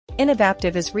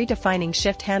Innovapptive is redefining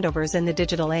shift handovers in the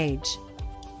digital age.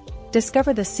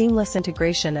 Discover the seamless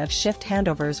integration of shift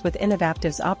handovers with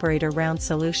Innovapptive's operator round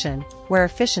solution, where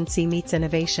efficiency meets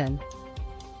innovation.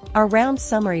 Our round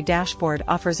summary dashboard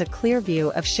offers a clear view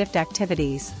of shift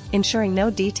activities, ensuring no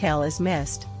detail is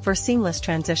missed, for seamless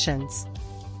transitions.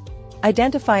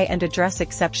 Identify and address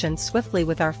exceptions swiftly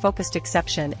with our focused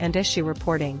exception and issue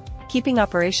reporting, keeping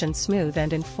operations smooth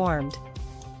and informed.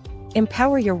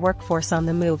 Empower your workforce on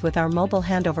the move with our mobile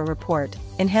handover report,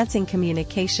 enhancing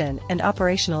communication and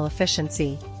operational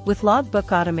efficiency. With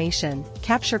logbook automation,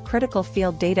 capture critical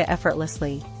field data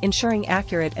effortlessly, ensuring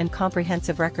accurate and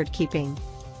comprehensive record keeping.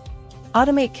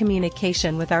 Automate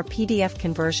communication with our PDF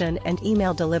conversion and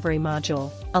email delivery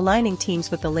module, aligning teams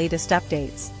with the latest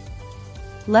updates.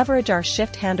 Leverage our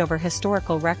shift handover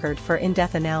historical record for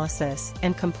in-depth analysis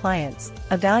and compliance,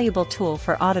 a valuable tool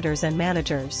for auditors and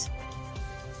managers.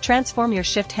 Transform your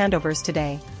shift handovers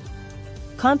today.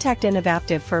 Contact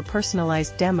Innovapptive for a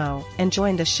personalized demo and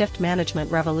join the shift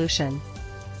management revolution.